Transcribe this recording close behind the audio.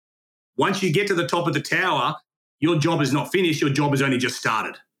Once you get to the top of the tower, your job is not finished. Your job has only just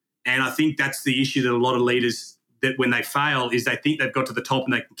started. And I think that's the issue that a lot of leaders, that when they fail, is they think they've got to the top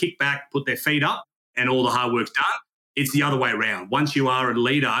and they can kick back, put their feet up, and all the hard work's done. It's the other way around. Once you are a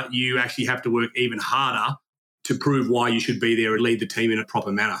leader, you actually have to work even harder to prove why you should be there and lead the team in a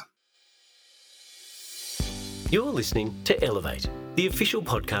proper manner. You're listening to Elevate, the official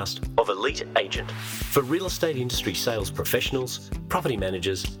podcast of Elite Agent for real estate industry sales professionals, property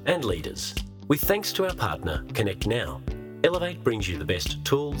managers and leaders. With thanks to our partner, Connect Now, Elevate brings you the best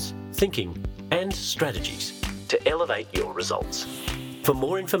tools, thinking and strategies to elevate your results. For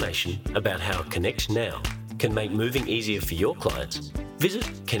more information about how Connect Now can make moving easier for your clients, visit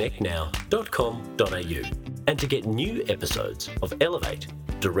connectnow.com.au. And to get new episodes of Elevate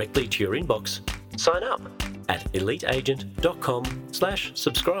directly to your inbox, sign up at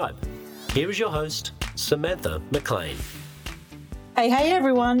eliteagent.com/subscribe. Here is your host, Samantha McLean. Hey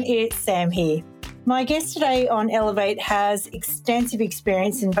everyone, it's Sam here. My guest today on Elevate has extensive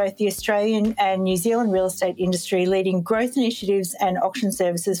experience in both the Australian and New Zealand real estate industry, leading growth initiatives and auction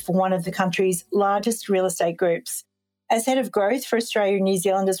services for one of the country's largest real estate groups. As head of growth for Australia and New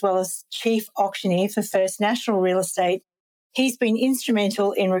Zealand, as well as chief auctioneer for First National Real Estate, he's been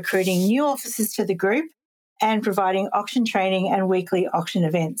instrumental in recruiting new officers to the group and providing auction training and weekly auction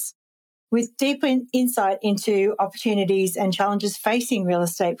events. With deep insight into opportunities and challenges facing real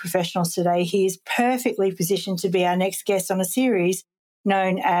estate professionals today, he is perfectly positioned to be our next guest on a series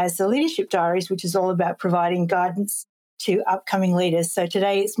known as the Leadership Diaries, which is all about providing guidance to upcoming leaders. So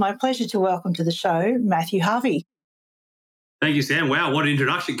today it's my pleasure to welcome to the show Matthew Harvey. Thank you, Sam. Wow, what an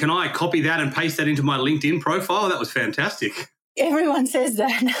introduction. Can I copy that and paste that into my LinkedIn profile? That was fantastic. Everyone says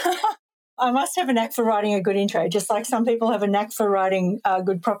that. I must have a knack for writing a good intro, just like some people have a knack for writing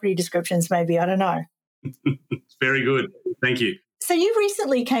good property descriptions, maybe. I don't know. It's very good. Thank you. So you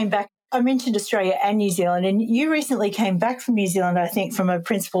recently came back. I mentioned Australia and New Zealand, and you recently came back from New Zealand, I think, from a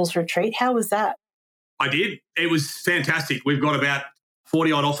principals retreat. How was that? I did. It was fantastic. We've got about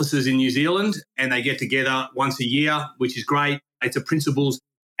 40-odd officers in New Zealand, and they get together once a year, which is great. It's a principals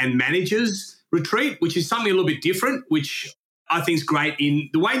and managers retreat, which is something a little bit different, which I think is great. In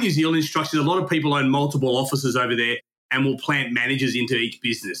the way New Zealand is structured, a lot of people own multiple offices over there and will plant managers into each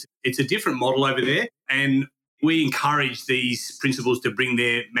business. It's a different model over there, and we encourage these principals to bring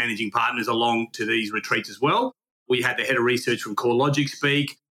their managing partners along to these retreats as well. We had the head of research from CoreLogic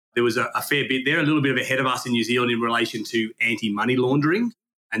speak. There was a fair bit there, a little bit of ahead of us in New Zealand in relation to anti-money laundering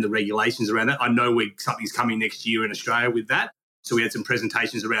and the regulations around that. I know something's coming next year in Australia with that. So we had some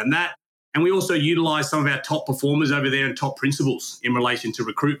presentations around that. And we also utilised some of our top performers over there and top principals in relation to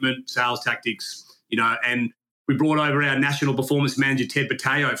recruitment, sales tactics, and we brought over our national performance manager, Ted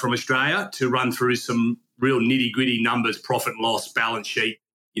Bateo from Australia, to run through some real nitty-gritty numbers, profit and loss, balance sheet,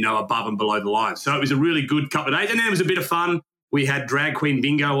 above and below the line. So it was a really good couple of days. And then it was a bit of fun. We had drag queen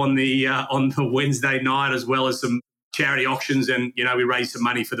bingo on the Wednesday night, as well as some charity auctions, and we raised some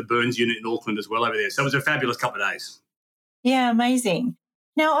money for the Burns unit in Auckland as well over there. So it was a fabulous couple of days. Yeah, amazing.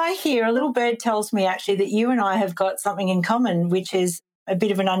 Now I hear a little bird tells me actually that you and I have got something in common, which is a bit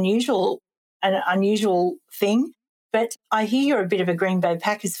of an unusual thing. But I hear you're a bit of a Green Bay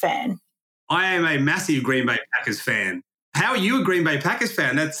Packers fan. I am a massive Green Bay Packers fan. How are you a Green Bay Packers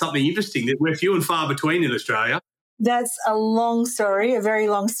fan? That's something interesting. We're few and far between in Australia. That's a long story, a very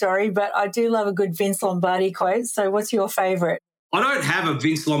long story, but I do love a good Vince Lombardi quote. So what's your favourite? I don't have a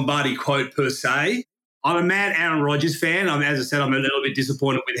Vince Lombardi quote per se. I'm a mad Aaron Rodgers fan. As I said, I'm a little bit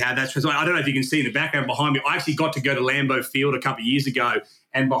disappointed with how that's. I don't know if you can see in the background behind me. I actually got to go to Lambeau Field a couple of years ago,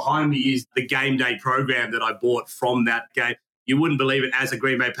 and behind me is the game day program that I bought from that game. You wouldn't believe it, as a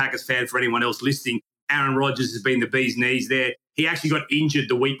Green Bay Packers fan, for anyone else listening, Aaron Rodgers has been the bee's knees there. He actually got injured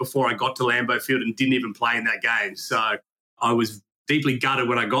the week before I got to Lambeau Field and didn't even play in that game. So I was deeply gutted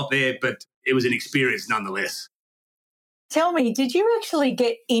when I got there, but it was an experience nonetheless. Tell me, did you actually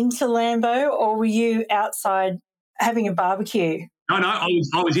get into Lambeau, or were you outside having a barbecue? No, I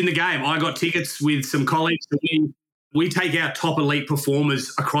was in the game. I got tickets with some colleagues. We take our top elite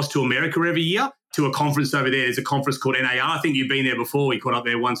performers across to America every year to a conference over there. There's a conference called NAR. I think you've been there before. We caught up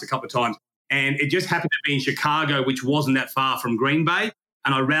there once a couple of times. And it just happened to be in Chicago, which wasn't that far from Green Bay.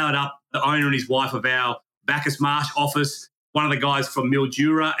 And I rallied up the owner and his wife of our Bacchus Marsh office, one of the guys from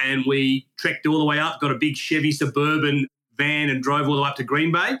Mildura, and we trekked all the way up, got a big Chevy Suburban van and drove all the way up to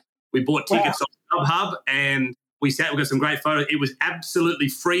Green Bay. We bought tickets on StubHub and we got some great photos. It was absolutely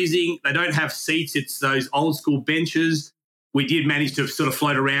freezing. They don't have seats. It's those old school benches. We did manage to sort of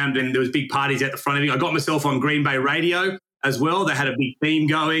float around, and there was big parties at the front of me. I got myself on Green Bay radio as well. They had a big theme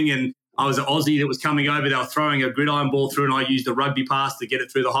going, and I was an Aussie that was coming over. They were throwing a gridiron ball through, and I used a rugby pass to get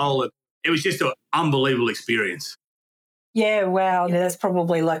it through the hole. And it was just an unbelievable experience. Yeah, wow. That's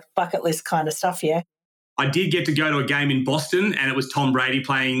probably like bucket list kind of stuff, yeah. I did get to go to a game in Boston, and it was Tom Brady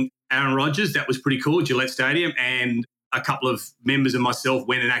playing Aaron Rodgers. That was pretty cool, Gillette Stadium. And a couple of members and myself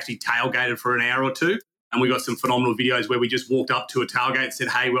went and actually tailgated for an hour or two. And we got some phenomenal videos where we just walked up to a tailgate and said,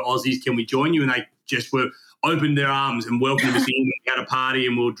 hey, we're Aussies, can we join you? And they just were opened their arms and welcomed us in. We had a party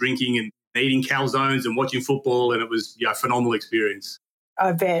and we were drinking and eating calzones and watching football. And it was a phenomenal experience.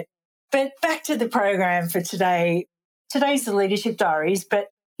 I bet. But back to the program for today. Today's the Leadership Diaries, but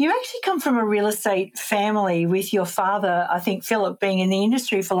you actually come from a real estate family with your father, I think, Philip, being in the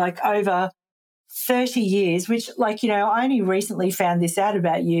industry for like over 30 years, which I only recently found this out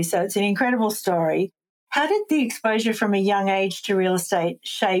about you. So it's an incredible story. How did the exposure from a young age to real estate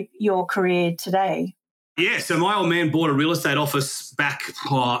shape your career today? Yeah, so my old man bought a real estate office back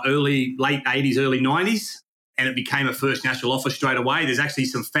late 80s, early 90s, and it became a First National office straight away. There's actually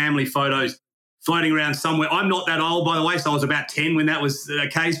some family photos floating around somewhere. I'm not that old, by the way, so I was about 10 when that was the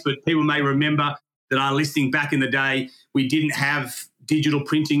case, but people may remember that our listing back in the day, we didn't have digital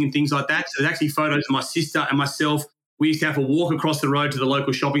printing and things like that. So there's actually photos of my sister and myself. We used to have to walk across the road to the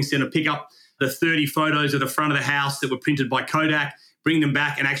local shopping centre, pick up the 30 photos of the front of the house that were printed by Kodak, bring them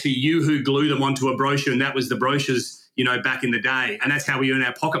back, and actually Yoo-hoo glue them onto a brochure, and that was the brochures, back in the day. And that's how we earn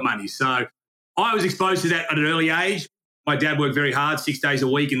our pocket money. So I was exposed to that at an early age. My dad worked very hard, 6 days a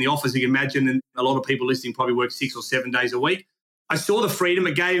week in the office, you can imagine, and a lot of people listening probably work 6 or 7 days a week. I saw the freedom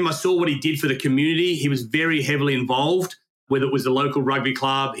it gave him. I saw what he did for the community. He was very heavily involved, whether it was the local rugby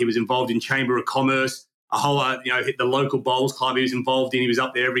club, he was involved in Chamber of Commerce, a whole, the local bowls club he was involved in. He was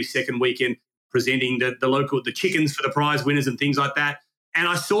up there every second weekend presenting the chickens for the prize winners and things like that. And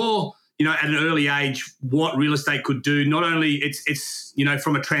I saw, at an early age what real estate could do. Not only it's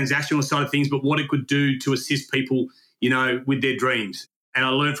from a transactional side of things, but what it could do to assist people, with their dreams. And I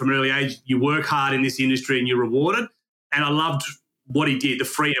learned from an early age, you work hard in this industry and you're rewarded. And I loved what he did, the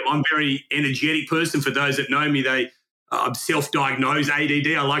freedom. I'm a very energetic person. For those that know me, I'm self-diagnosed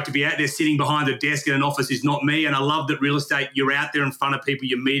ADD. I like to be out there sitting behind a desk in an office is not me. And I love that real estate, you're out there in front of people,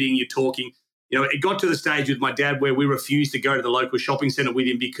 you're meeting, you're talking. It got to the stage with my dad where we refused to go to the local shopping centre with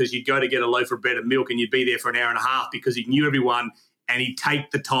him because you'd go to get a loaf of bread and milk and you'd be there for an hour and a half because he knew everyone and he'd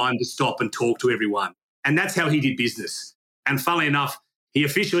take the time to stop and talk to everyone. And that's how he did business. And funnily enough, he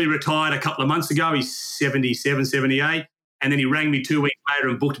officially retired a couple of months ago. He's 77, 78. And then he rang me 2 weeks later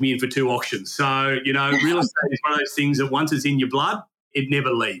and booked me in for 2 auctions. So, real estate is one of those things that once it's in your blood, it never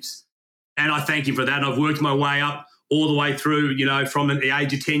leaves. And I thank him for that. And I've worked my way up all the way through, from the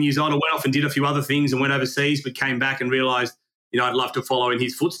age of 10 years on. I went off and did a few other things and went overseas, but came back and realised, I'd love to follow in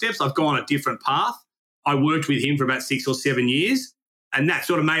his footsteps. I've gone a different path. I worked with him for about 6 or 7 years. And that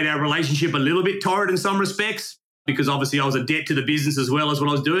sort of made our relationship a little bit torrid in some respects because obviously I was a debt to the business as well as what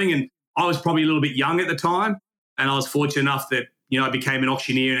I was doing. And I was probably a little bit young at the time. And I was fortunate enough that, I became an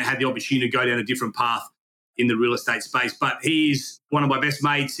auctioneer and had the opportunity to go down a different path in the real estate space. But he's one of my best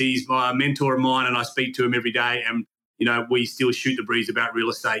mates. He's my mentor of mine and I speak to him every day. And, we still shoot the breeze about real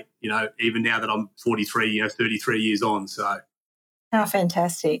estate, even now that I'm 43, 33 years on. So. Oh,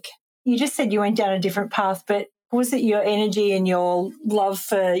 fantastic. You just said you went down a different path, but was it your energy and your love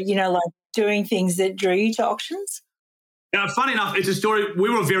for, doing things that drew you to auctions? Now, funny enough, it's a story. We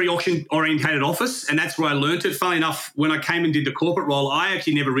were a very auction-orientated office, and that's where I learnt it. Funny enough, when I came and did the corporate role, I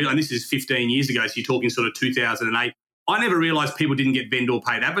actually never realised, and this is 15 years ago, so you're talking sort of 2008, I never realised people didn't get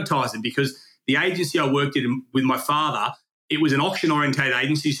vendor-paid advertising because the agency I worked in with my father, it was an auction-orientated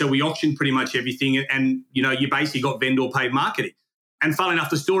agency, so we auctioned pretty much everything, and you basically got vendor-paid marketing. And funnily enough,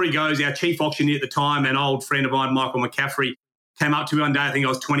 the story goes, our chief auctioneer at the time, an old friend of mine, Michael McCaffrey, came up to me one day, I think I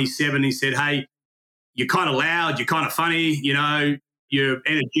was 27, he said, hey, you're kind of loud, you're kind of funny, you're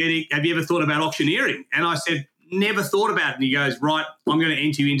energetic. Have you ever thought about auctioneering? And I said, never thought about it. And he goes, right, I'm going to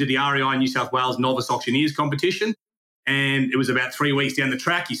enter you into the REI New South Wales Novice Auctioneers competition. And it was about 3 weeks down the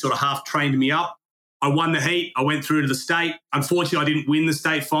track. He sort of half trained me up. I won the heat. I went through to the state. Unfortunately, I didn't win the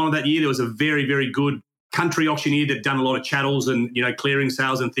state final that year. There was a very, very good country auctioneer that done a lot of chattels and, clearing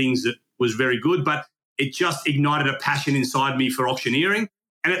sales and things that was very good. But it just ignited a passion inside me for auctioneering.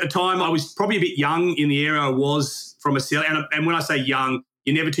 And at the time, I was probably a bit young in the area I was from a sale. And when I say young,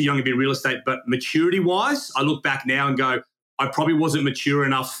 you're never too young to be in real estate, but maturity-wise, I look back now and go, I probably wasn't mature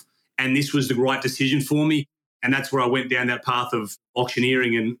enough and this was the right decision for me. And that's where I went down that path of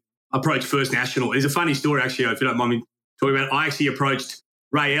auctioneering and approached First National. There's a funny story, actually, if you don't mind me talking about it. I actually approached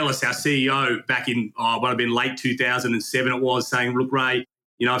Ray Ellis, our CEO, back in, what have been late 2007 it was, saying, look, Ray,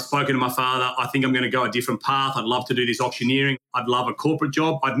 I've spoken to my father. I think I'm going to go a different path. I'd love to do this auctioneering. I'd love a corporate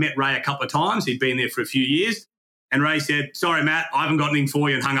job. I'd met Ray a couple of times. He'd been there for a few years. And Ray said, sorry, Matt, I haven't got anything for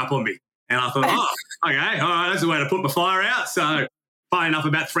you, and hung up on me. And I thought, okay, all right, that's the way to put my fire out. So funny enough,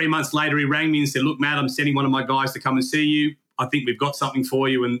 about 3 months later, he rang me and said, look, Matt, I'm sending one of my guys to come and see you. I think we've got something for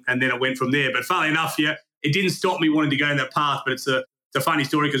you. And then it went from there. But funnily enough, it didn't stop me wanting to go in that path. But it's a funny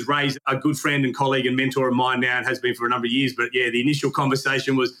story because Ray's a good friend and colleague and mentor of mine now and has been for a number of years. But the initial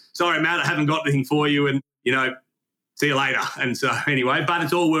conversation was, sorry, Matt, I haven't got anything for you. And, see you later. And so anyway, but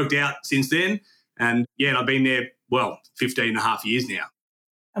it's all worked out since then. And I've been there, 15 and a half years now.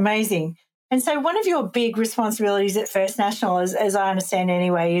 Amazing. And so one of your big responsibilities at First National, as I understand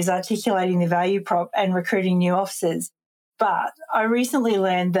anyway, is articulating the value prop and recruiting new officers. But I recently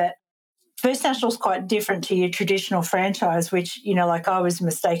learned that First National is quite different to your traditional franchise, which, like I was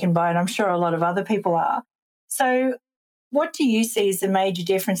mistaken by, and I'm sure a lot of other people are. So what do you see as the major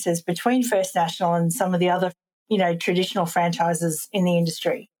differences between First National and some of the other, traditional franchises in the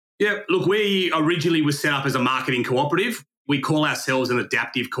industry? Yeah, look, we originally were set up as a marketing cooperative. We call ourselves an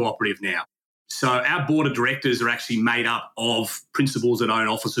adaptive cooperative now. So our board of directors are actually made up of principals that own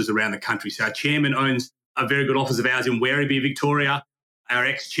offices around the country. So our chairman owns a very good office of ours in Werribee, Victoria. Our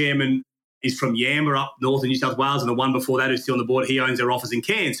ex-chairman is from Yamba up north in New South Wales, and the one before that who's still on the board, he owns their office in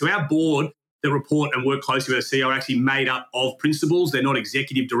Cairns. So our board that report and work closely with our CEO are actually made up of principals. They're not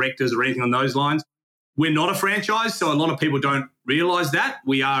executive directors or anything on those lines. We're not a franchise, so a lot of people don't realise that.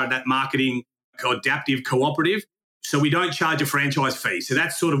 We are that marketing adaptive cooperative. So we don't charge a franchise fee. So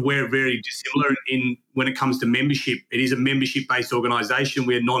that's sort of where very dissimilar in when it comes to membership. It is a membership-based organisation.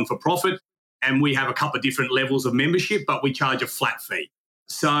 We're non-for-profit and we have a couple of different levels of membership, but we charge a flat fee.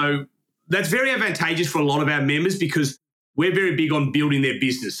 So that's very advantageous for a lot of our members because we're very big on building their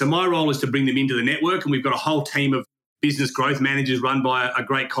business. So my role is to bring them into the network, and we've got a whole team of business growth managers run by a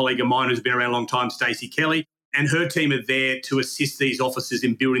great colleague of mine who's been around a long time, Stacey Kelly, and her team are there to assist these officers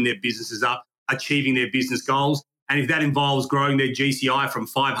in building their businesses up, achieving their business goals. And if that involves growing their GCI from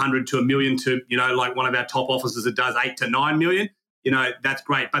 500 to a million to, like one of our top officers that does 8 to 9 million, that's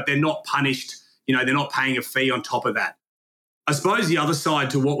great. But they're not punished, they're not paying a fee on top of that. I suppose the other side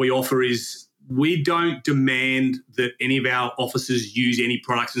to what we offer is we don't demand that any of our officers use any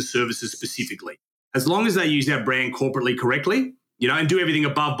products and services specifically. As long as they use our brand corporately correctly, and do everything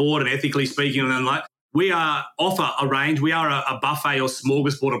above board and ethically speaking, and like we offer a range. We are a buffet or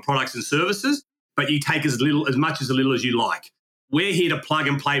smorgasbord of products and services, but you take as much as you like. We're here to plug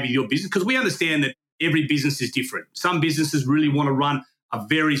and play with your business because we understand that every business is different. Some businesses really want to run a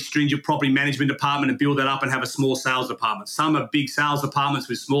very stringent property management department and build that up and have a small sales department. Some are big sales departments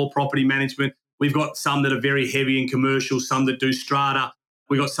with small property management. We've got some that are very heavy in commercial, some that do strata.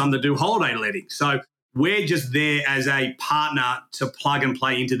 We've got some that do holiday letting. So we're just there as a partner to plug and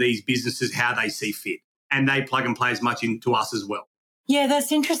play into these businesses how they see fit. And they plug and play as much into us as well. Yeah,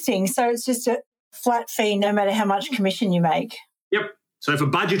 that's interesting. So it's just a flat fee no matter how much commission you make. Yep. So for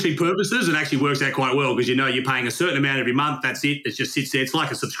budgetary purposes, it actually works out quite well because you're paying a certain amount every month. That's it. It just sits there. It's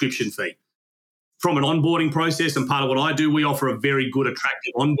like a subscription fee. From an onboarding process, and part of what I do, we offer a very good,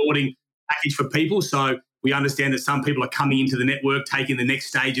 attractive onboarding package for people. So we understand that some people are coming into the network, taking the next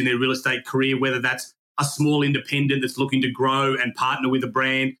stage in their real estate career, whether that's a small independent that's looking to grow and partner with a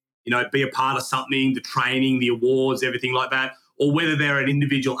brand, be a part of something, the training, the awards, everything like that, or whether they're an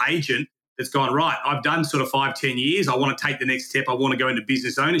individual agent that's gone, right, I've done sort of 5-10 years. I want to take the next step. I want to go into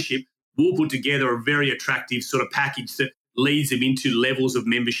business ownership. We'll put together a very attractive sort of package that leads them into levels of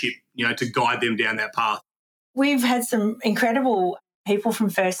membership, to guide them down that path. We've had some incredible people from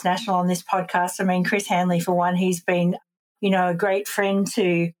First National on this podcast. I mean, Chris Hanley, for one, he's been, a great friend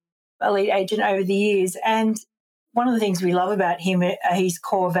to Elite Agent over the years. And one of the things we love about him are his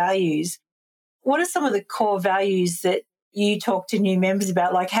core values. What are some of the core values that you talk to new members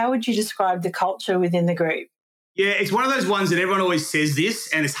about? Like, how would you describe the culture within the group? Yeah, it's one of those ones that everyone always says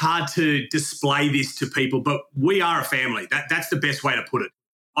this, and it's hard to display this to people, but we are a family. That's the best way to put it.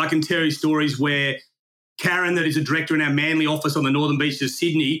 I can tell you stories where Karen, that is a director in our Manly office on the northern beaches of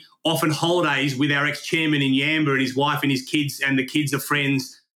Sydney, often holidays with our ex-chairman in Yamba and his wife and his kids, and the kids are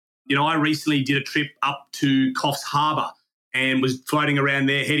friends. I recently did a trip up to Coffs Harbour and was floating around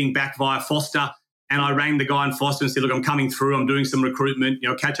there, heading back via Foster. And I rang the guy in Foster and said, look, I'm coming through. I'm doing some recruitment,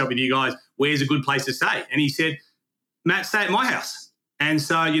 catch up with you guys. Where's a good place to stay? And he said, Matt, stay at my house. And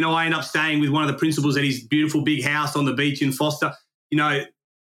so, I end up staying with one of the principals at his beautiful big house on the beach in Foster.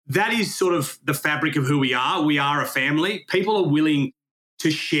 That is sort of the fabric of who we are. We are a family. People are willing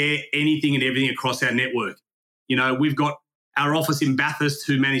to share anything and everything across our network. We've got our office in Bathurst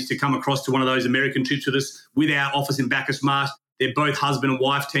who managed to come across to one of those American trips with us with our office in Bacchus Marsh. They're both husband and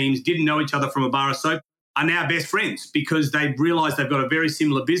wife teams, didn't know each other from a bar of soap, are now best friends because they've realised they've got a very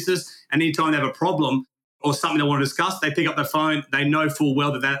similar business, and anytime they have a problem, or something they want to discuss, they pick up their phone. They know full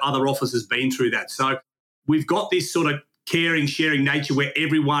well that other office has been through that. So we've got this sort of caring, sharing nature where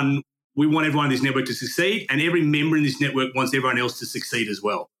we want everyone in this network to succeed, and every member in this network wants everyone else to succeed as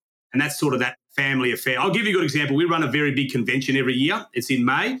well. And that's sort of that family affair. I'll give you a good example. We run a very big convention every year. It's in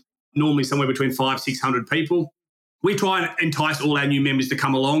May, normally somewhere between 500-600 people. We try and entice all our new members to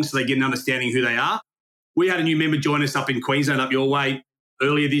come along so they get an understanding of who they are. We had a new member join us up in Queensland, up your way,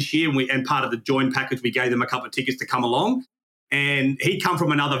 earlier this year, and part of the join package, we gave them a couple of tickets to come along. And he'd come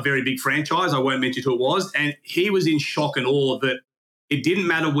from another very big franchise. I won't mention who it was. And he was in shock and awe that it didn't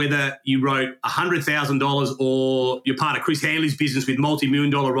matter whether you wrote $100,000 or you're part of Chris Hanley's business with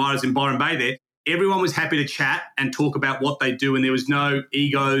multi-million-dollar riders in Byron Bay there. Everyone was happy to chat and talk about what they do, and there was no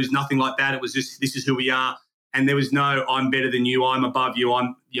egos, nothing like that. It was just, this is who we are. And there was no, I'm better than you, I'm above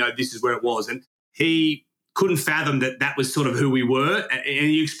you, this is where it was. And he couldn't fathom that was sort of who we were.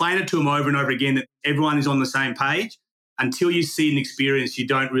 And you explain it to him over and over again that everyone is on the same page. Until you see an experience, you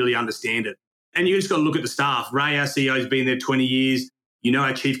don't really understand it. And you just got to look at the staff. Ray, our CEO, has been there 20 years.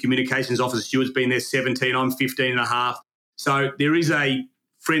 Our Chief Communications Officer, Stuart's been there 17. I'm 15 and a half. So there is a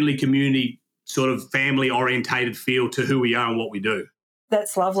friendly community, sort of family-orientated feel to who we are and what we do.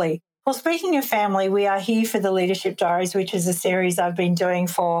 That's lovely. Well, speaking of family, we are here for the Leadership Diaries, which is a series I've been doing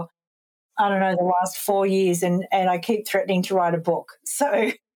for, the last 4 years, and I keep threatening to write a book.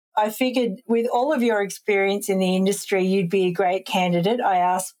 So I figured with all of your experience in the industry, you'd be a great candidate. I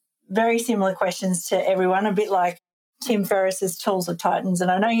asked very similar questions to everyone, a bit like Tim Ferriss's Tools of Titans.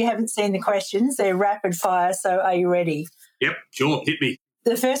 And I know you haven't seen the questions. They're rapid fire, so are you ready? Yep, sure, hit me.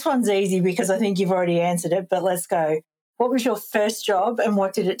 The first one's easy because I think you've already answered it, but let's go. What was your first job and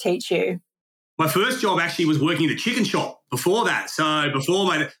what did it teach you? My first job actually was working in the chicken shop before that. So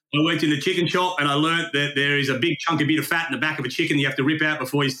before I worked in the chicken shop, and I learned that there is a big chunky bit of fat in the back of a chicken you have to rip out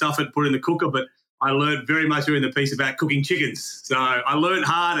before you stuff it, put it in the cooker. But I learned very much during the piece about cooking chickens. So I learned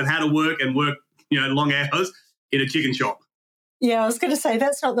hard and how to work long hours in a chicken shop. Yeah, I was going to say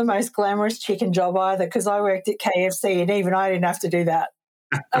that's not the most glamorous chicken job either, because I worked at KFC and even I didn't have to do that.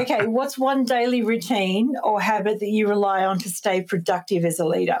 Okay, what's one daily routine or habit that you rely on to stay productive as a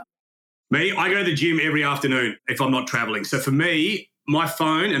leader? Me, I go to the gym every afternoon if I'm not traveling. So for me, my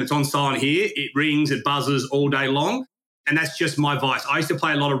phone, and it's on silent here, it rings, it buzzes all day long, and that's just my vice. I used to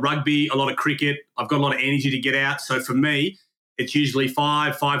play a lot of rugby, a lot of cricket. I've got a lot of energy to get out. So for me, it's usually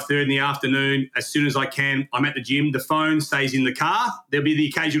 5:30 in the afternoon. As soon as I can, I'm at the gym. The phone stays in the car. There'll be the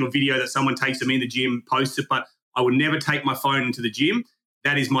occasional video that someone takes of me in the gym, posts it, but I would never take my phone into the gym.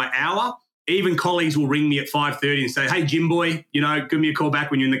 That is my hour. Even colleagues will ring me at 5:30 and say, hey, gym boy, give me a call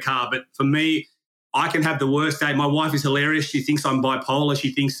back when you're in the car. But for me, I can have the worst day. My wife is hilarious. She thinks I'm bipolar.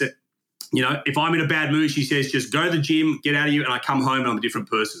 She thinks that, if I'm in a bad mood, she says, just go to the gym, get out of you, and I come home and I'm a different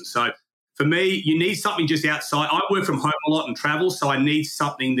person. So for me, you need something just outside. I work from home a lot and travel, so I need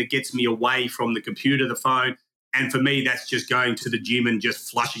something that gets me away from the computer, the phone. And for me, that's just going to the gym and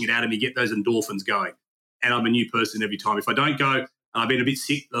just flushing it out of me, get those endorphins going. And I'm a new person every time. If I don't go, I've been a bit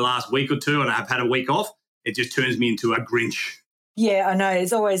sick the last week or two and I've had a week off, it just turns me into a Grinch. Yeah, I know.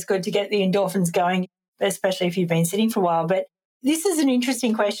 It's always good to get the endorphins going, especially if you've been sitting for a while. But this is an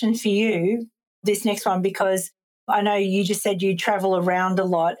interesting question for you, this next one, because I know you just said you travel around a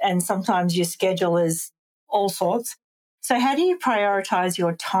lot and sometimes your schedule is all sorts. So how do you prioritise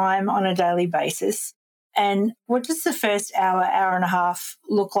your time on a daily basis? And what does the first hour and a half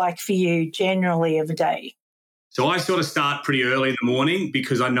look like for you generally of a day? So I sort of start pretty early in the morning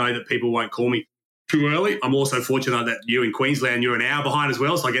because I know that people won't call me too early. I'm also fortunate that you in Queensland, you're an hour behind as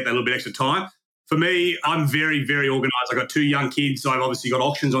well, so I get that little bit extra time. For me, I'm very, very organised. I've got 2 young kids. So I've obviously got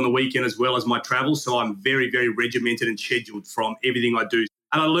auctions on the weekend as well as my travel. So I'm very, very regimented and scheduled from everything I do.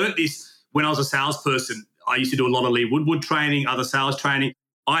 And I learnt this when I was a salesperson. I used to do a lot of Lee Woodward training, other sales training.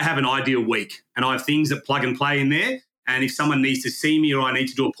 I have an ideal week and I have things that plug and play in there. And if someone needs to see me or I need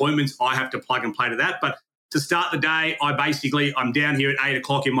to do appointments, I have to plug and play to that. But to start the day, I'm down here at 8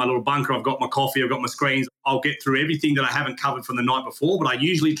 o'clock in my little bunker. I've got my coffee, I've got my screens. I'll get through everything that I haven't covered from the night before, but I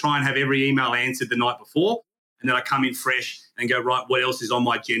usually try and have every email answered the night before. And then I come in fresh and go, right, what else is on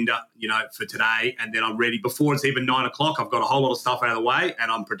my agenda, for today? And then I'm ready. Before it's even 9 o'clock, I've got a whole lot of stuff out of the way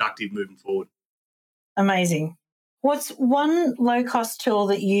and I'm productive moving forward. Amazing. What's one low-cost tool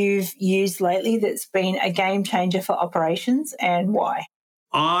that you've used lately that's been a game changer for operations and why?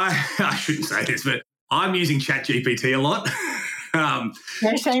 I shouldn't say this, but I'm using ChatGPT a lot.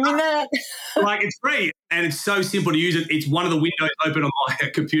 No shame in that. It's free and it's so simple to use. It's one of the windows open on my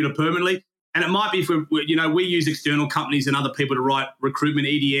computer permanently. And it might be if we use external companies and other people to write recruitment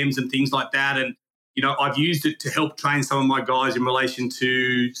EDMs and things like that. And I've used it to help train some of my guys in relation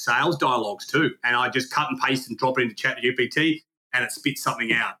to sales dialogues too. And I just cut and paste and drop it into ChatGPT and it spits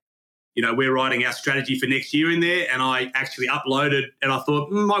something out. We're writing our strategy for next year in there, and I actually uploaded and I thought,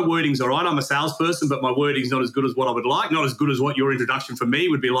 my wording's all right. I'm a salesperson, but my wording's not as good as what I would like, not as good as what your introduction for me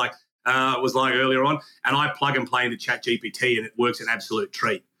would be like, was like earlier on. And I plug and play into ChatGPT and it works an absolute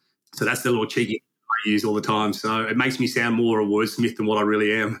treat. So that's the little cheeky I use all the time. So it makes me sound more a wordsmith than what I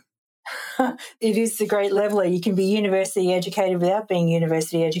really am. It is the great leveler. You can be university educated without being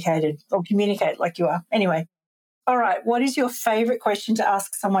university educated or communicate like you are. Anyway, all right, what is your favourite question to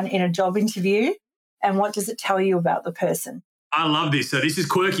ask someone in a job interview and what does it tell you about the person? I love this. So this is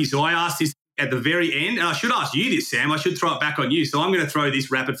quirky. So I asked this at the very end, and I should ask you this, Sam. I should throw it back on you. So I'm going to throw this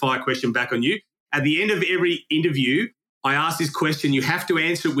rapid fire question back on you. At the end of every interview, I ask this question. You have to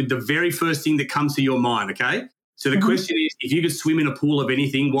answer it with the very first thing that comes to your mind, okay? So the question is, if you could swim in a pool of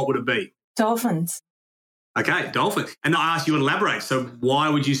anything, what would it be? Dolphins. Okay, dolphin. And I asked you to elaborate. So why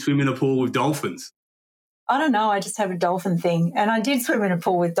would you swim in a pool with dolphins? I don't know. I just have a dolphin thing. And I did swim in a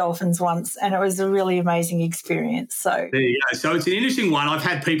pool with dolphins once and it was a really amazing experience. So there you go. So it's an interesting one. I've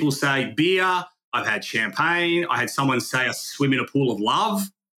had people say beer. I've had champagne. I had someone say I swim in a pool of love.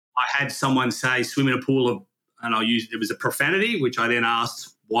 I had someone say swim in a pool of, and it was a profanity, which I then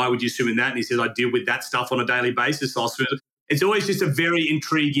asked, why would you swim in that? And he said, I deal with that stuff on a daily basis. So I'll swim. It's always just a very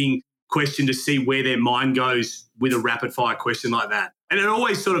intriguing question to see where their mind goes with a rapid fire question like that. And it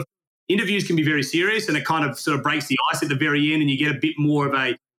always sort of, interviews can be very serious and it kind of sort of breaks the ice at the very end and you get a bit more of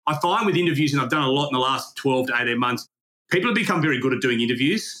I find with interviews, and I've done a lot in the last 12 to 18 months, people have become very good at doing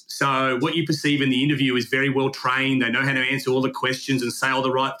interviews. So what you perceive in the interview is very well trained. They know how to answer all the questions and say all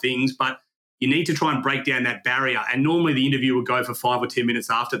the right things, but you need to try and break down that barrier. And normally the interview will go for 5 or 10 minutes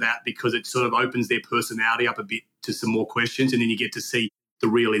after that because it sort of opens their personality up a bit to some more questions and then you get to see the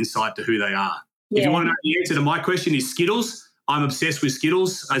real insight to who they are. Yeah. If you want to know the answer to my question is Skittles. I'm obsessed with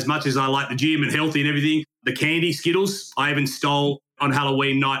Skittles as much as I like the gym and healthy and everything. The candy Skittles, I even stole on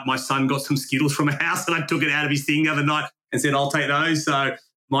Halloween night. My son got some Skittles from a house and I took it out of his thing the other night and said, I'll take those. So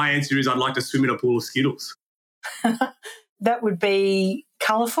my answer is I'd like to swim in a pool of Skittles. That would be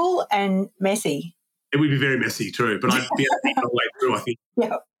colourful and messy. It would be very messy, true, but I'd be able to get all the way through, I think.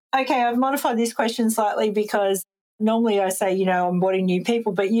 Yeah. Okay, I've modified this question slightly because normally I say, onboarding new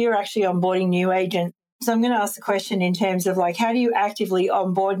people, but you're actually onboarding new agents. So I'm going to ask the question in terms of how do you actively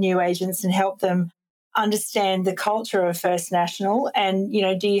onboard new agents and help them understand the culture of First National? And,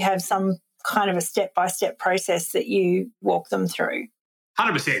 do you have some kind of a step-by-step process that you walk them through?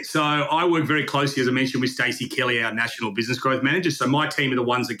 100%. So I work very closely, as I mentioned, with Stacey Kelly, our National Business Growth Manager. So my team are the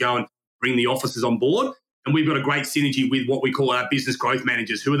ones that go and bring the officers on board. And we've got a great synergy with what we call our Business Growth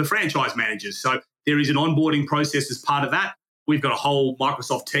Managers, who are the franchise managers. So there is an onboarding process as part of that. We've got a whole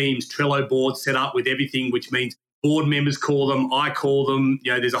Microsoft Teams Trello board set up with everything, which means board members call them, I call them.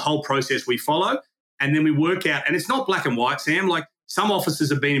 There's a whole process we follow. And then we work out, and it's not black and white, Sam. Some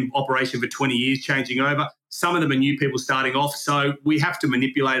offices have been in operation for 20 years, changing over. Some of them are new people starting off. So we have to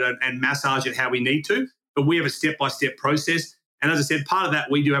manipulate it and massage it how we need to. But we have a step-by-step process. And as I said, part of that,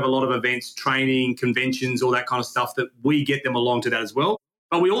 we do have a lot of events, training, conventions, all that kind of stuff that we get them along to that as well.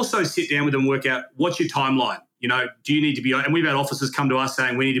 But we also sit down with them and work out, what's your timeline? Do you need to be, and we've had officers come to us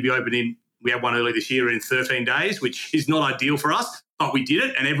saying we need to be open we had one earlier this year in 13 days, which is not ideal for us, but we did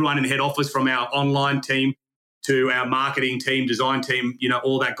it. And everyone in head office from our online team to our marketing team, design team,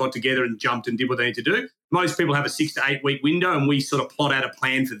 all that got together and jumped and did what they need to do. Most people have a 6 to 8 week window and we sort of plot out a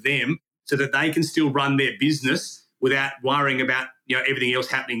plan for them so that they can still run their business without worrying about, everything else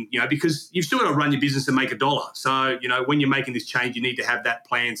happening, because you've still got to run your business and make a dollar. So, when you're making this change, you need to have that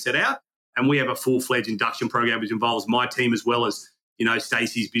plan set out. And we have a full-fledged induction program which involves my team as well as,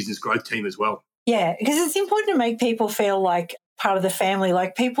 Stacey's business growth team as well. Yeah, because it's important to make people feel like part of the family.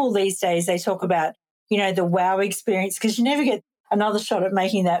 Like people these days, they talk about, the wow experience because you never get another shot at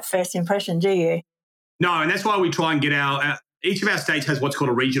making that first impression, do you? No, and that's why we try and get each of our states has what's called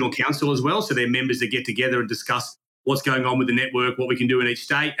a regional council as well. So they're members that get together and discuss what's going on with the network, what we can do in each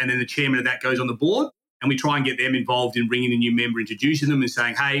state. And then the chairman of that goes on the board and we try and get them involved in bringing a new member, introducing them and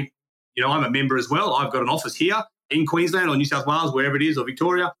saying, hey, I'm a member as well. I've got an office here in Queensland or New South Wales, wherever it is, or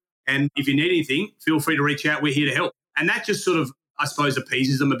Victoria. And if you need anything, feel free to reach out. We're here to help. And that just sort of, I suppose,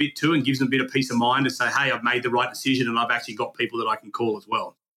 appeases them a bit too and gives them a bit of peace of mind to say, hey, I've made the right decision and I've actually got people that I can call as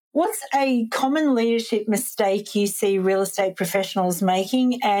well. What's a common leadership mistake you see real estate professionals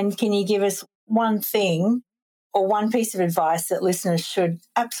making? And can you give us one thing or one piece of advice that listeners should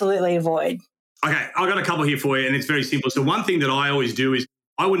absolutely avoid? Okay, I've got a couple here for you and it's very simple. So one thing that I always do is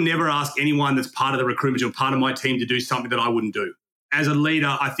I would never ask anyone that's part of the recruitment or part of my team to do something that I wouldn't do. As a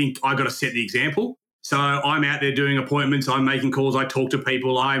leader, I think I've got to set the example. So I'm out there doing appointments, I'm making calls, I talk to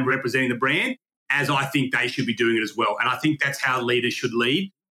people, I'm representing the brand as I think they should be doing it as well. And I think that's how leaders should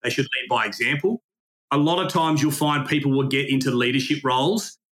lead. They should lead by example. A lot of times you'll find people will get into leadership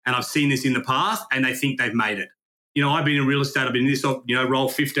roles, and I've seen this in the past, and they think they've made it. I've been in real estate. I've been in this, role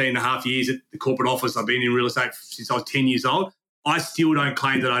 15 and a half years at the corporate office. I've been in real estate since I was 10 years old. I still don't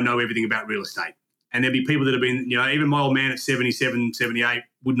claim that I know everything about real estate. And there'll be people that have been, even my old man at 77, 78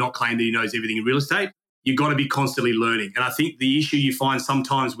 would not claim that he knows everything in real estate. You've got to be constantly learning. And I think the issue you find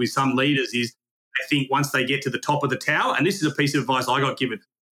sometimes with some leaders is I think once they get to the top of the tower, and this is a piece of advice I got given,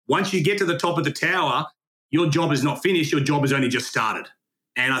 once you get to the top of the tower, your job is not finished, your job has only just started.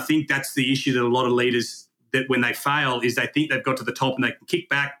 And I think that's the issue that a lot of leaders, that when they fail, is they think they've got to the top and they can kick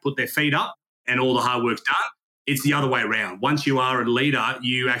back, put their feet up, and all the hard work's done. It's the other way around. Once you are a leader,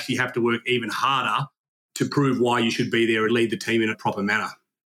 you actually have to work even harder to prove why you should be there and lead the team in a proper manner.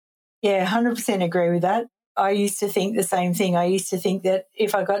 Yeah, 100% agree with that. I used to think the same thing. I used to think that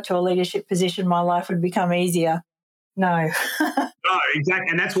if I got to a leadership position, my life would become easier. No. No, exactly.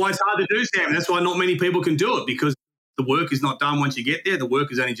 And that's why it's hard to do, Sam. That's why not many people can do it, because the work is not done once you get there. The work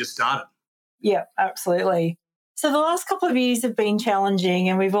has only just started. Yeah, absolutely. So the last couple of years have been challenging,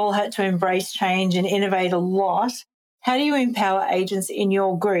 and we've all had to embrace change and innovate a lot. How do you empower agents in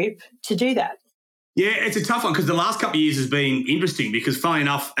your group to do that? Yeah, it's a tough one, because the last couple of years has been interesting, because funnily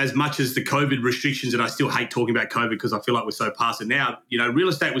enough, as much as the COVID restrictions, and I still hate talking about COVID because I feel like we're so past it now, real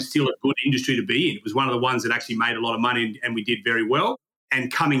estate was still a good industry to be in. It was one of the ones that actually made a lot of money, and we did very well.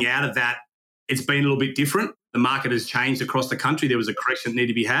 And coming out of that, it's been a little bit different. The market has changed across the country. There was a correction that needed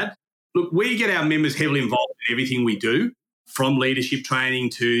to be had. Look, we get our members heavily involved in everything we do, from leadership training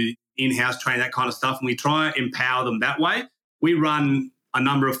to in-house training, that kind of stuff, and we try and empower them that way. We run a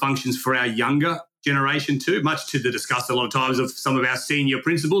number of functions for our younger generation too, much to the disgust a lot of times of some of our senior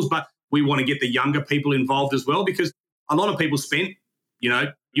principals, but we want to get the younger people involved as well, because a lot of people spent,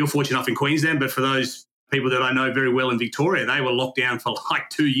 you're fortunate enough in Queensland, but for those people that I know very well in Victoria, they were locked down for like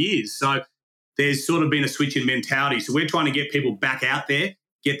 2 years. So there's sort of been a switch in mentality. So we're trying to get people back out there,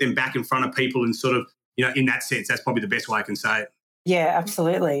 get them back in front of people, and sort of, in that sense, that's probably the best way I can say it. Yeah,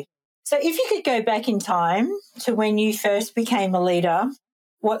 absolutely. So if you could go back in time to when you first became a leader,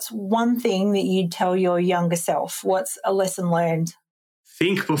 what's one thing that you'd tell your younger self? What's a lesson learned?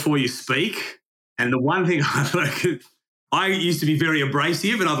 Think before you speak. And the one thing I used to be very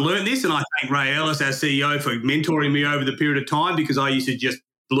abrasive, and I've learned this, and I thank Ray Ellis, our CEO, for mentoring me over the period of time, because I used to just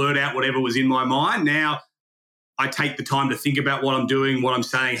blurt out whatever was in my mind. Now I take the time to think about what I'm doing, what I'm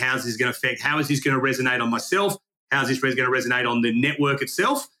saying, how's this going to affect, how is this going to resonate on myself, how's this going to resonate on the network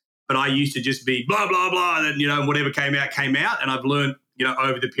itself. But I used to just be blah, blah, blah, and, whatever came out. And I've learned,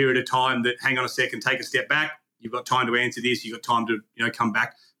 over the period of time that, hang on a second, take a step back. You've got time to answer this. You've got time to, come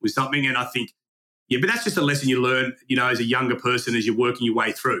back with something. And I think, but that's just a lesson you learn, as a younger person as you're working your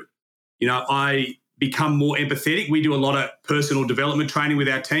way through. I become more empathetic. We do a lot of personal development training with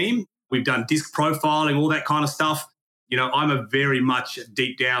our team. We've done disc profiling, all that kind of stuff. I'm a very much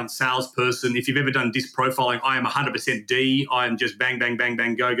deep down salesperson. If you've ever done disc profiling, I am 100% D. I am just bang, bang, bang,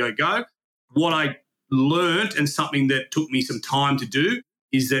 bang, go, go, go. What I learned, and something that took me some time to do,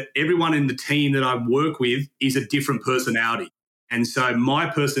 is that everyone in the team that I work with is a different personality. And so my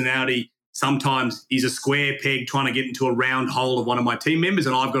personality sometimes is a square peg trying to get into a round hole of one of my team members,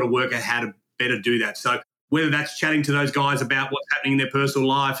 and I've got to work out how to better do that. So whether that's chatting to those guys about what's happening in their personal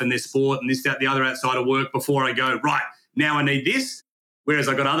life and their sport and this, that, the other outside of work before I go, right, now I need this. Whereas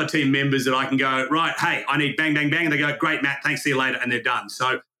I've got other team members that I can go, right, hey, I need bang, bang, bang. And they go, great, Matt, thanks, see you later. And they're done.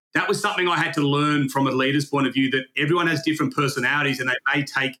 So that was something I had to learn from a leader's point of view, that everyone has different personalities, and they may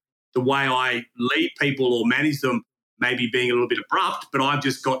take the way I lead people or manage them maybe being a little bit abrupt, but I've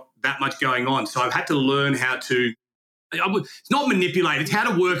just got that much going on. So I've had to learn how to, it's not manipulate, it's how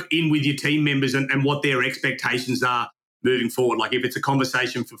to work in with your team members and what their expectations are moving forward. Like if it's a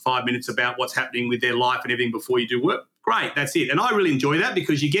conversation for 5 minutes about what's happening with their life and everything before you do work, great, that's it. And I really enjoy that,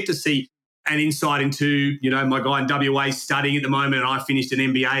 because you get to see an insight into, my guy in WA studying at the moment, and I finished an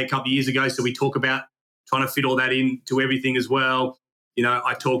MBA a couple of years ago. So we talk about trying to fit all that into everything as well.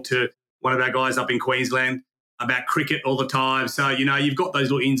 I talk to one of our guys up in Queensland about cricket all the time. So, you've got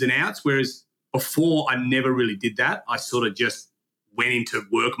those little ins and outs, whereas before I never really did that. I sort of just went into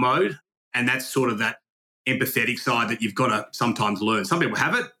work mode, and that's sort of that empathetic side that you've got to sometimes learn. Some people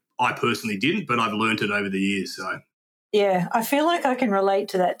have it. I personally didn't, but I've learned it over the years. So, yeah, I feel like I can relate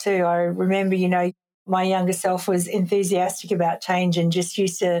to that too. I remember, my younger self was enthusiastic about change and just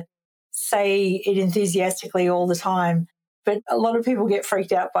used to say it enthusiastically all the time. But a lot of people get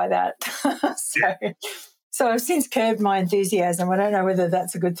freaked out by that. So I've since curbed my enthusiasm. I don't know whether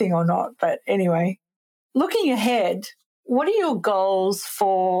that's a good thing or not, but anyway. Looking ahead, what are your goals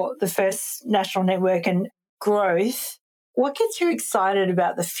for the First National Network and growth? What gets you excited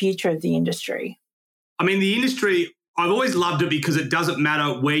about the future of the industry? I mean, the industry, I've always loved it because it doesn't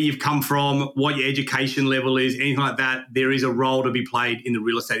matter where you've come from, what your education level is, anything like that. There is a role to be played in the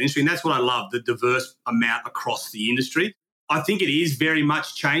real estate industry. And that's what I love, the diverse amount across the industry. I think it is very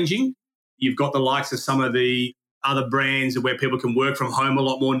much changing. You've got the likes of some of the other brands where people can work from home a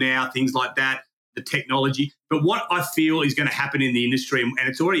lot more now, things like that, the technology. But what I feel is going to happen in the industry, and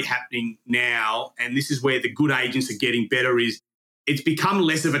it's already happening now, and this is where the good agents are getting better, is it's become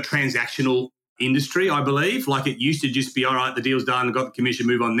less of a transactional industry, I believe. Like it used to just be, all right, the deal's done, got the commission,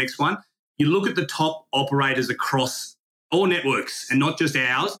 move on, next one. You look at the top operators across all networks and not just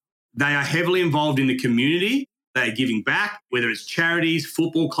ours, they are heavily involved in the community. They're giving back, whether it's charities,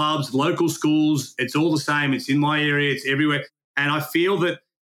 football clubs, local schools, it's all the same. It's in my area, it's everywhere. And I feel that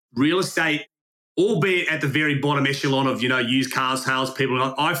real estate, albeit at the very bottom echelon of, used cars, sales people,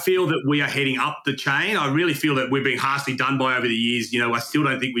 I feel that we are heading up the chain. I really feel that we're being harshly done by over the years. I still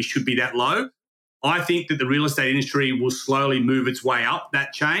don't think we should be that low. I think that the real estate industry will slowly move its way up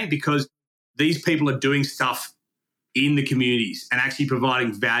that chain because these people are doing stuff in the communities and actually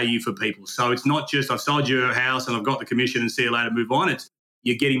providing value for people. So it's not just I've sold you a house and I've got the commission and see you later, move on. It's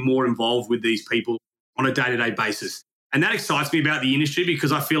you're getting more involved with these people on a day-to-day basis. And that excites me about the industry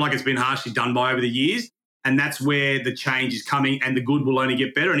because I feel like it's been harshly done by over the years. And that's where the change is coming and the good will only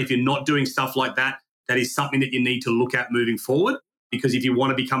get better. And if you're not doing stuff like that, that is something that you need to look at moving forward. Because if you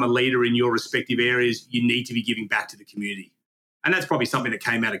want to become a leader in your respective areas, you need to be giving back to the community. And that's probably something that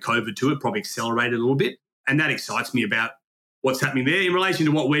came out of COVID too. It probably accelerated a little bit. And that excites me about what's happening there. In relation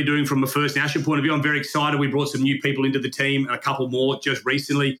to what we're doing from a First National point of view, I'm very excited. We brought some new people into the team and a couple more just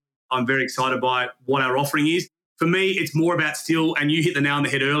recently. I'm very excited by what our offering is. For me, it's more about still, and you hit the nail on the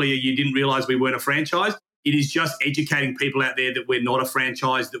head earlier, you didn't realise we weren't a franchise. It is just educating people out there that we're not a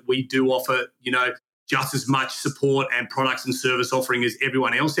franchise, that we do offer, just as much support and products and service offering as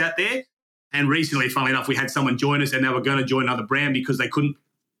everyone else out there. And recently, funnily enough, we had someone join us and they were going to join another brand because they couldn't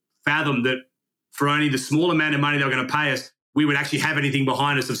fathom that for only the small amount of money they were going to pay us, we would actually have anything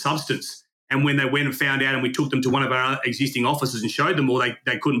behind us of substance. And when they went and found out and we took them to one of our existing offices and showed them all,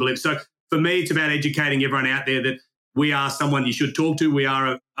 they couldn't believe it. So for me, it's about educating everyone out there that we are someone you should talk to. We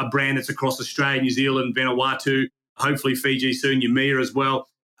are a brand that's across Australia, New Zealand, Vanuatu, hopefully Fiji soon, Yamea as well.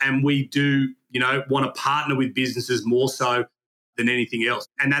 And we do, want to partner with businesses more so than anything else.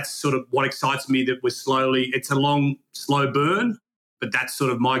 And that's sort of what excites me, that we're slowly, it's a long, slow burn, but that's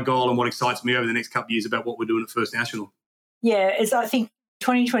sort of my goal and what excites me over the next couple of years about what we're doing at First National. Yeah, I think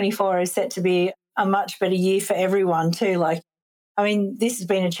 2024 is set to be a much better year for everyone too. This has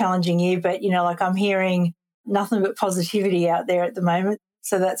been a challenging year, but, I'm hearing nothing but positivity out there at the moment.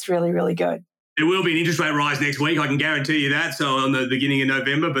 So that's really, really good. There will be an interest rate rise next week. I can guarantee you that. So on the beginning of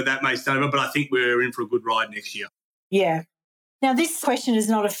November, but that may start over. But I think we're in for a good ride next year. Yeah. Now, this question is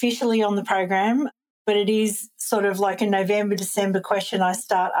not officially on the program, but it is sort of like a November, December question I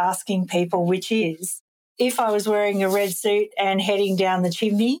start asking people, which is, if I was wearing a red suit and heading down the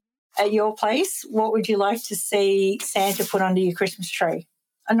chimney at your place, what would you like to see Santa put under your Christmas tree?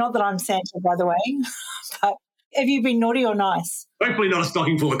 And not that I'm Santa, by the way, but have you been naughty or nice? Hopefully not a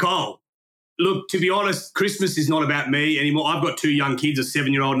stocking full of coal. Look, to be honest, Christmas is not about me anymore. I've got 2 young kids, a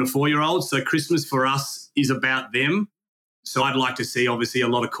 7-year-old and a 4-year-old. So Christmas for us is about them. So I'd like to see, obviously, a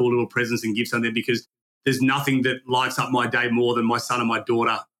lot of cool little presents and gifts on them because there's nothing that lights up my day more than my son and my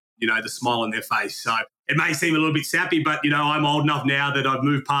daughter, the smile on their face. So it may seem a little bit sappy, but, I'm old enough now that I've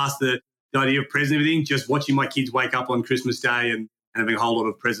moved past the idea of present and everything. Just watching my kids wake up on Christmas Day and having a whole lot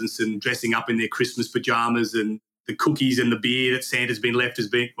of presents and dressing up in their Christmas pajamas and the cookies and the beer that Santa's been left has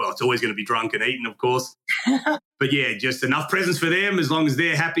been, well, it's always going to be drunk and eaten, of course. But yeah, just enough presents for them as long as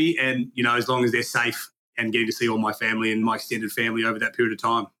they're happy and, as long as they're safe and getting to see all my family and my extended family over that period of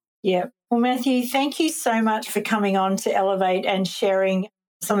time. Yeah. Well, Matthew, thank you so much for coming on to Elevate and sharing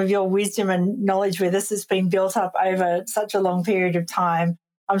some of your wisdom and knowledge with us. It's been built up over such a long period of time.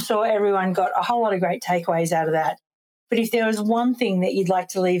 I'm sure everyone got a whole lot of great takeaways out of that. But if there was one thing that you'd like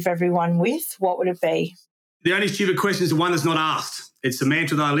to leave everyone with, what would it be? The only stupid question is the one that's not asked. It's the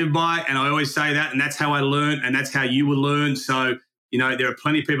mantra that I live by, and I always say that, and that's how I learn, and that's how you will learn. So, there are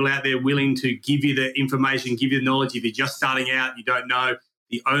plenty of people out there willing to give you the information, give you the knowledge. If you're just starting out, you don't know,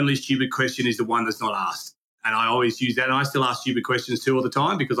 the only stupid question is the one that's not asked. And I always use that, and I still ask stupid questions too all the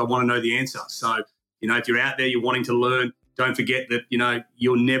time because I want to know the answer. So, if you're out there, you're wanting to learn, don't forget that,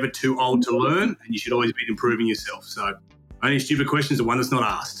 you're never too old to learn, and you should always be improving yourself. So, only stupid question is the one that's not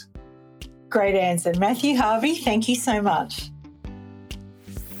asked. Great answer. Matthew, Harvey, thank you so much.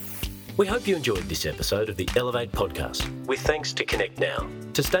 We hope you enjoyed this episode of the Elevate podcast, with thanks to Connect Now.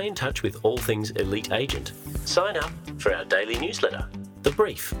 To stay in touch with all things Elite Agent, sign up for our daily newsletter, The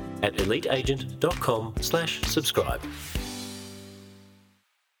Brief, at eliteagent.com/subscribe.